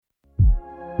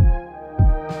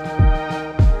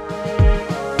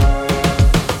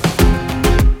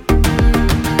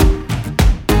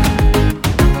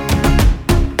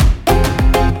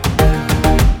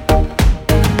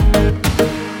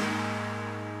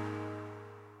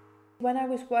When I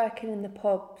was working in the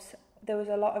pubs, there was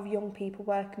a lot of young people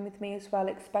working with me as well,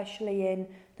 especially in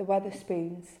the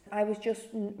Wetherspoons. I was just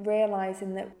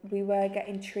realising that we were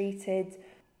getting treated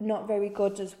not very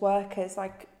good as workers.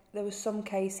 Like, there were some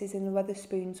cases in the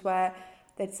Wetherspoons where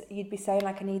you'd be saying,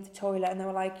 like, I need the toilet, and they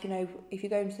were like, you know, if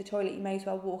you're going to the toilet, you may as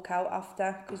well walk out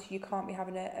after, because you can't be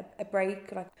having a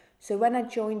break. Like, so when I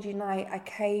joined Unite, I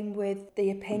came with the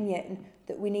opinion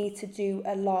that we need to do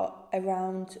a lot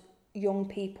around young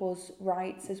people's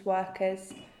rights as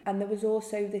workers. And there was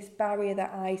also this barrier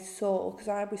that I saw, because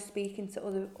I was speaking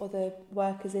to other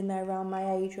workers in there around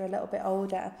my age or a little bit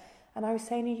older, and I was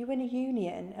saying, are you in a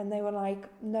union? And they were like,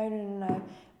 no.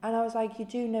 And I was like, you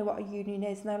do know what a union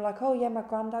is? And they were like, oh yeah, my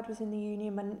granddad was in the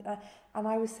union. And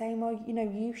I was saying, well, you know,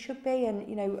 you should be. And,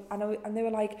 you know, and they were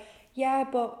like, yeah,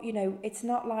 but, you know, it's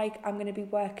not like I'm going to be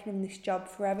working in this job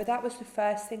forever. That was the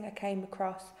first thing I came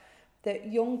across,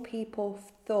 that young people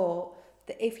thought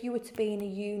that if you were to be in a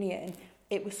union,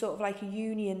 it was sort of like a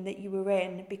union that you were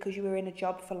in because you were in a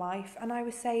job for life. And I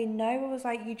was saying, no, I was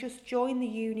like, you just join the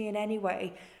union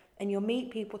anyway, and you'll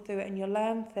meet people through it and you'll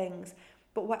learn things.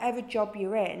 But whatever job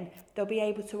you're in, they'll be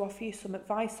able to offer you some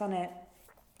advice on it.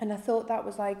 And I thought that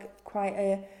was like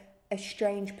quite a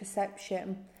strange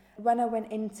perception. When I went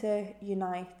into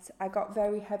Unite, I got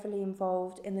very heavily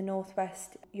involved in the North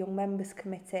West Young Members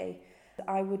Committee.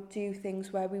 I would do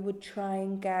things where we would try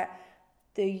and get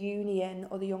the union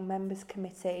or the Young Members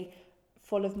Committee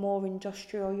full of more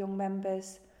industrial young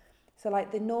members. So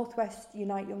like the North West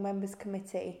Unite Young Members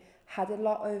Committee had a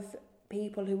lot of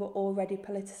people who were already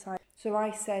politicised. So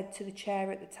I said to the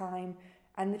chair at the time,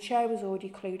 and the chair was already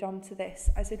clued on to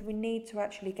this, I said, we need to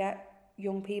actually get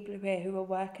young people here who are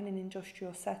working in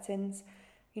industrial settings.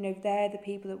 You know, they're the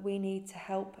people that we need to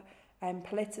help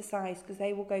politicise, because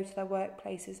they will go to their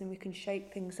workplaces and we can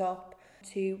shake things up.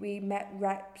 We met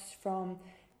reps from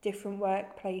different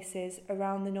workplaces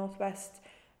around the Northwest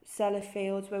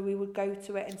Sellafields, where we would go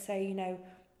to it and say, you know,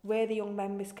 we're the Young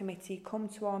Members Committee, come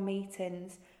to our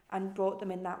meetings, and brought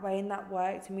them in that way, and that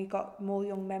worked. And we got more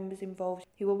young members involved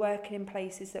who were working in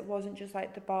places that wasn't just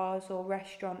like the bars or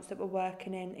restaurants, that were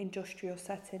working in industrial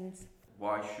settings.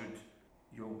 Why should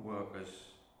young workers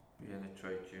be in a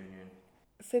trade union?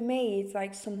 For me, it's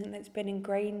like something that's been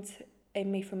ingrained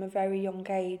in me from a very young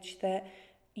age, that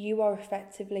you are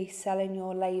effectively selling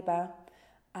your labour,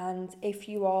 and if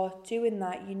you are doing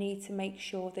that, you need to make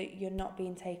sure that you're not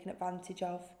being taken advantage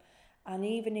of. And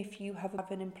even if you have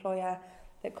an employer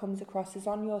that comes across as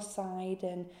on your side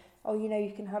and, oh, you know,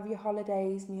 you can have your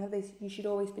holidays and you have this, you should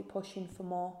always be pushing for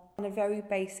more. On a very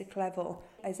basic level,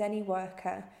 as any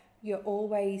worker, you're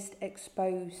always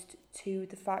exposed to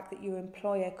the fact that your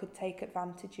employer could take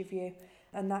advantage of you,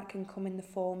 and that can come in the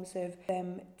forms of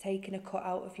them taking a cut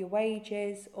out of your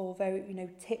wages, or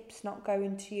tips not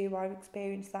going to you. I've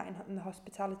experienced that in the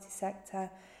hospitality sector.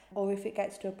 Or if it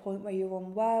gets to a point where you're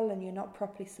unwell and you're not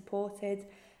properly supported,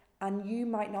 and you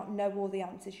might not know all the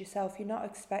answers yourself, you're not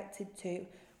expected to,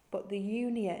 but the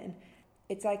union,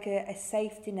 it's like a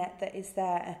safety net that is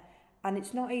there. And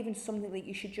it's not even something that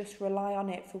you should just rely on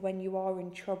it for when you are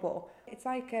in trouble. It's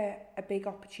like a big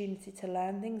opportunity to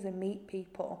learn things and meet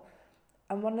people.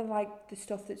 And one of the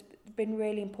stuff that's been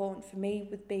really important for me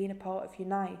with being a part of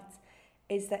Unite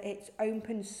is that it's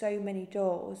opened so many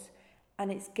doors,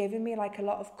 and it's given me like a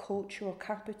lot of cultural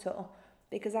capital,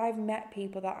 because I've met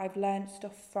people that I've learned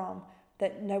stuff from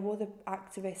that know other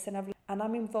activists, and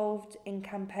I'm involved in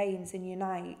campaigns in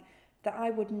Unite that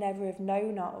I would never have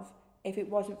known of if it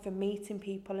wasn't for meeting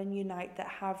people in Unite that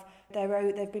have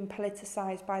they've been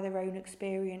politicised by their own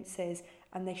experiences,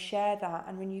 and they share that.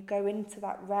 And when you go into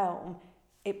that realm,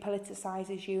 it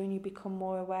politicises you and you become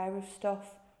more aware of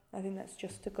stuff. I think that's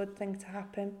just a good thing to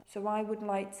happen. So I would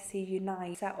like to see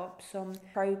Unite set up some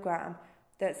programme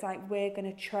that's like, we're going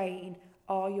to train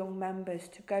our young members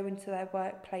to go into their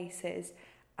workplaces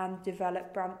and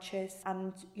develop branches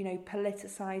and, you know,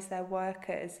 politicise their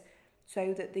workers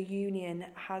so that the union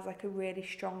has like a really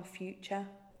strong future.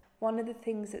 One of the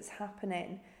things that's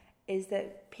happening is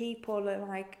that people are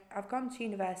like, I've gone to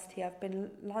university, I've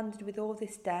been landed with all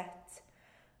this debt,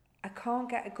 I can't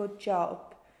get a good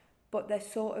job, but they're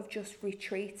sort of just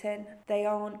retreating. They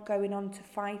aren't going on to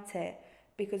fight it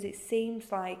because it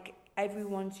seems like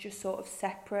everyone's just sort of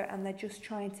separate, and they're just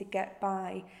trying to get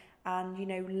by and, you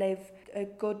know, live a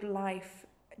good life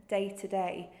day to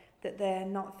day, that they're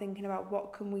not thinking about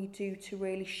what can we do to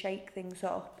really shake things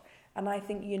up. And I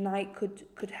think Unite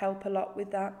could help a lot with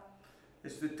that.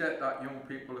 Is the debt that young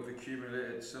people have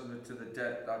accumulated similar to the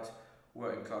debt that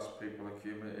working class people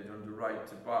accumulated under Right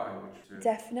to Buy?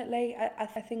 Definitely. I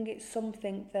think it's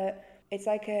something that It's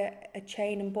like a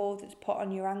chain and ball that's put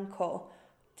on your ankle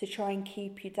to try and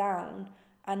keep you down,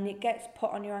 and it gets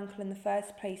put on your ankle in the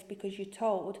first place because you're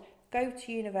told, go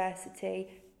to university,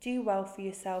 do well for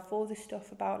yourself, all this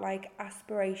stuff about like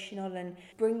aspirational and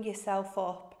bring yourself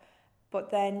up. But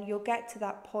then you'll get to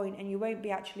that point and you won't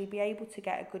actually be able to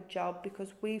get a good job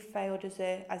because we've failed as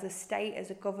a state, as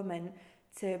a government,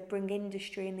 to bring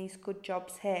industry and these good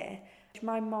jobs here.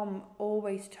 My mum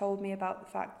always told me about the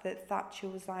fact that Thatcher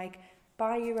was like,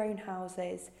 buy your own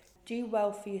houses, do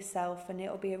well for yourself and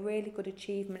it'll be a really good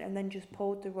achievement, and then just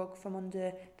pulled the rug from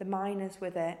under the miners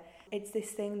with it. It's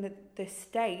this thing that the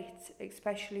state,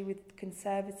 especially with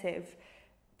Conservative,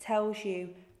 tells you,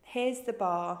 here's the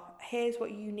bar, here's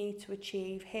what you need to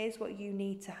achieve, here's what you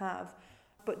need to have,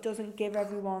 but doesn't give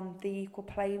everyone the equal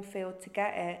playing field to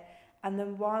get it. And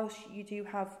then whilst you do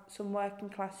have some working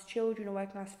class children or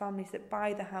working class families that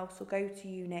buy the house or go to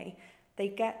uni, they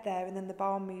get there and then the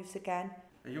bar moves again.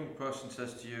 A young person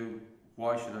says to you,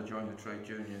 why should I join the trade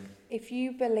union? If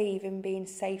you believe in being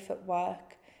safe at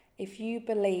work, if you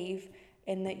believe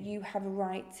in that you have a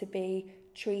right to be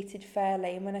treated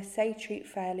fairly, and when I say treat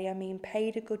fairly, I mean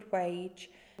paid a good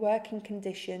wage, working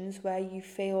conditions where you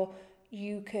feel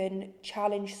you can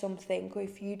challenge something, or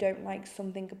if you don't like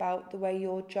something about the way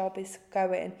your job is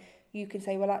going, you can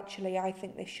say, well, actually, I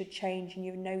think this should change, and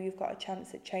you know you've got a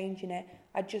chance at changing it.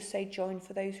 I'd just say join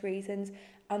for those reasons.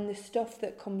 And the stuff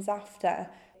that comes after,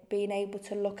 being able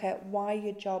to look at why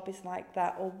your job is like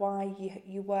that, or why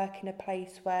you work in a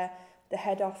place where the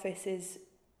head office is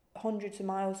hundreds of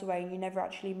miles away and you never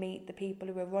actually meet the people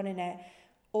who are running it,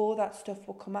 all that stuff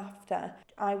will come after.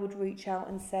 I would reach out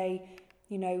and say,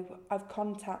 you know, I've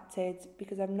contacted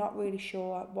because I'm not really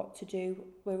sure what to do.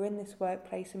 We're in this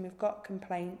workplace and we've got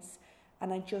complaints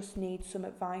and I just need some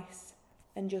advice,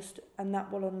 and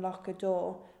that will unlock a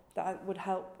door that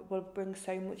will bring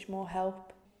so much more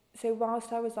help. So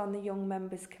whilst I was on the Young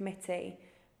Members Committee,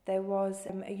 there was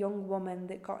a young woman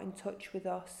that got in touch with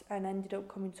us and ended up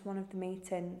coming to one of the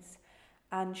meetings,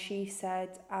 and she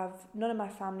said, none of my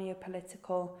family are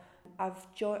political. I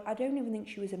don't even think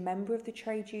she was a member of the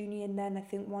trade union then. I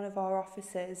think one of our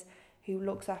officers who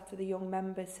looks after the young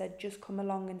members said, just come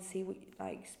along and see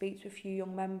speak to a few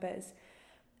young members.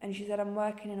 And she said, I'm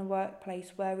working in a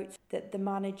workplace where it's that the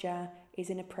manager is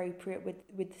inappropriate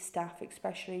with the staff,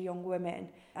 especially young women.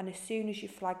 And as soon as you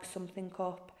flag something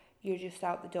up, you're just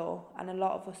out the door. And a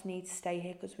lot of us need to stay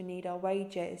here because we need our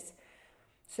wages.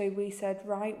 So we said,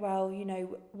 right, well, you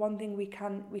know, one thing we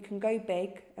can go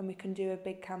big and we can do a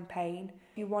big campaign.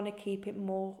 If you want to keep it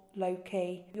more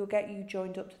low-key, we'll get you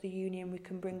joined up to the union. We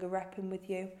can bring a rep in with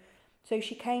you. So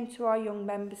she came to our Young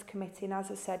Members Committee, and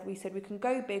as I said, we said we can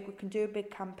go big, we can do a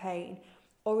big campaign,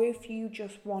 or if you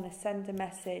just want to send a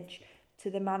message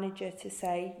to the manager to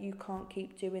say, you can't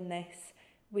keep doing this,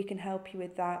 we can help you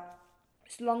with that.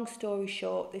 So long story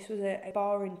short, this was a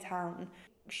bar in town.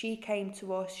 She came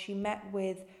to us, she met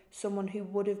with someone who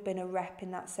would have been a rep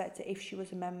in that sector if she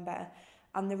was a member,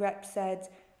 and the rep said,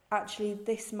 actually,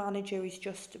 this manager is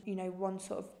just, you know, one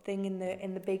sort of thing in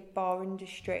the big bar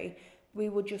industry. We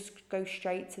would just go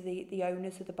straight to the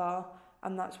owners of the bar,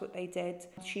 and that's what they did.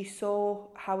 She saw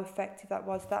how effective that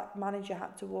was. That manager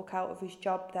had to walk out of his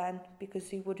job then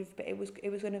because it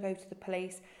was going to go to the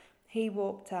police. He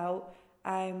walked out.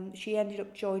 She ended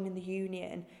up joining the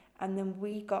union, and then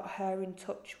we got her in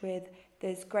touch with,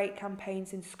 there's great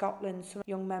campaigns in Scotland, some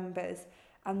young members,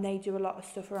 and they do a lot of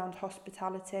stuff around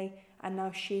hospitality, and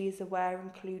now she is aware,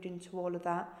 including to all of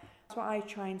that. That's what I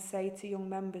try and say to young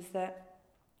members, that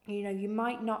you know, you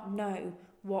might not know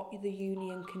what the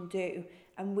union can do,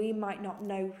 and we might not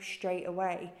know straight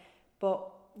away, but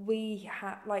we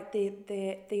have, like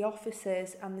the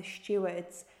officers and the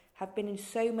stewards have been in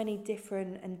so many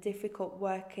different and difficult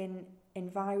working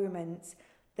environments.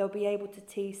 They'll be able to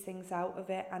tease things out of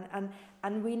it,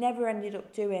 and we never ended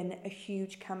up doing a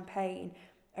huge campaign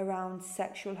around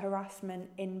sexual harassment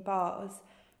in bars,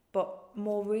 but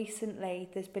more recently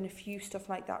there's been a few stuff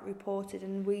like that reported,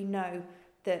 and we know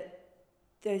that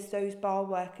there's those bar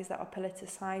workers that are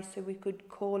politicised, so we could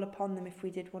call upon them if we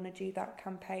did want to do that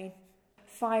campaign.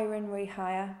 Fire and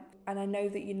rehire, and I know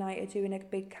that Unite are doing a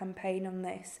big campaign on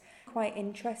this. Quite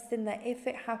interesting that if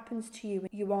it happens to you and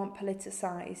you aren't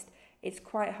politicised, it's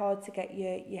quite hard to get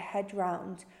your head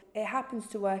round. It happens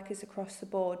to workers across the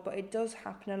board, but it does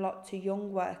happen a lot to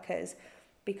young workers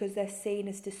because they're seen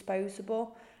as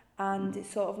disposable, and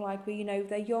it's sort of like, well, you know,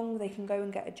 they're young, they can go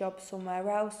and get a job somewhere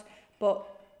else. But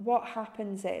what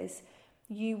happens is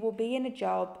you will be in a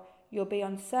job, you'll be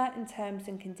on certain terms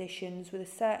and conditions with a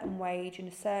certain wage and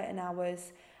a certain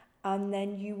hours, and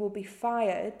then you will be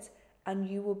fired and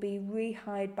you will be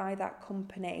rehired by that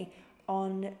company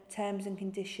on terms and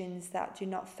conditions that do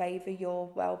not favour your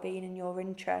well-being and your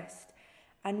interest.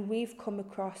 And we've come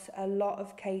across a lot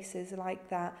of cases like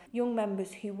that. Young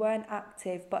members who weren't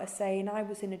active but are saying, I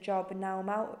was in a job and now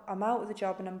I'm out of the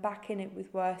job and I'm back in it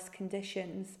with worse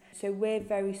conditions. So we're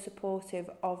very supportive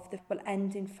of the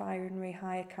ending fire and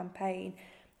rehire campaign.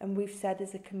 And we've said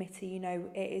as a committee, you know,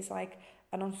 it is like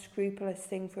an unscrupulous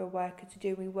thing for a worker to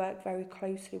do. We work very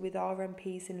closely with our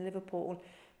MPs in Liverpool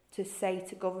to say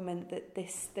to government that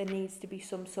there needs to be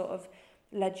some sort of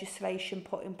legislation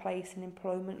put in place and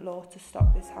employment law to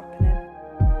stop this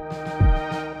happening.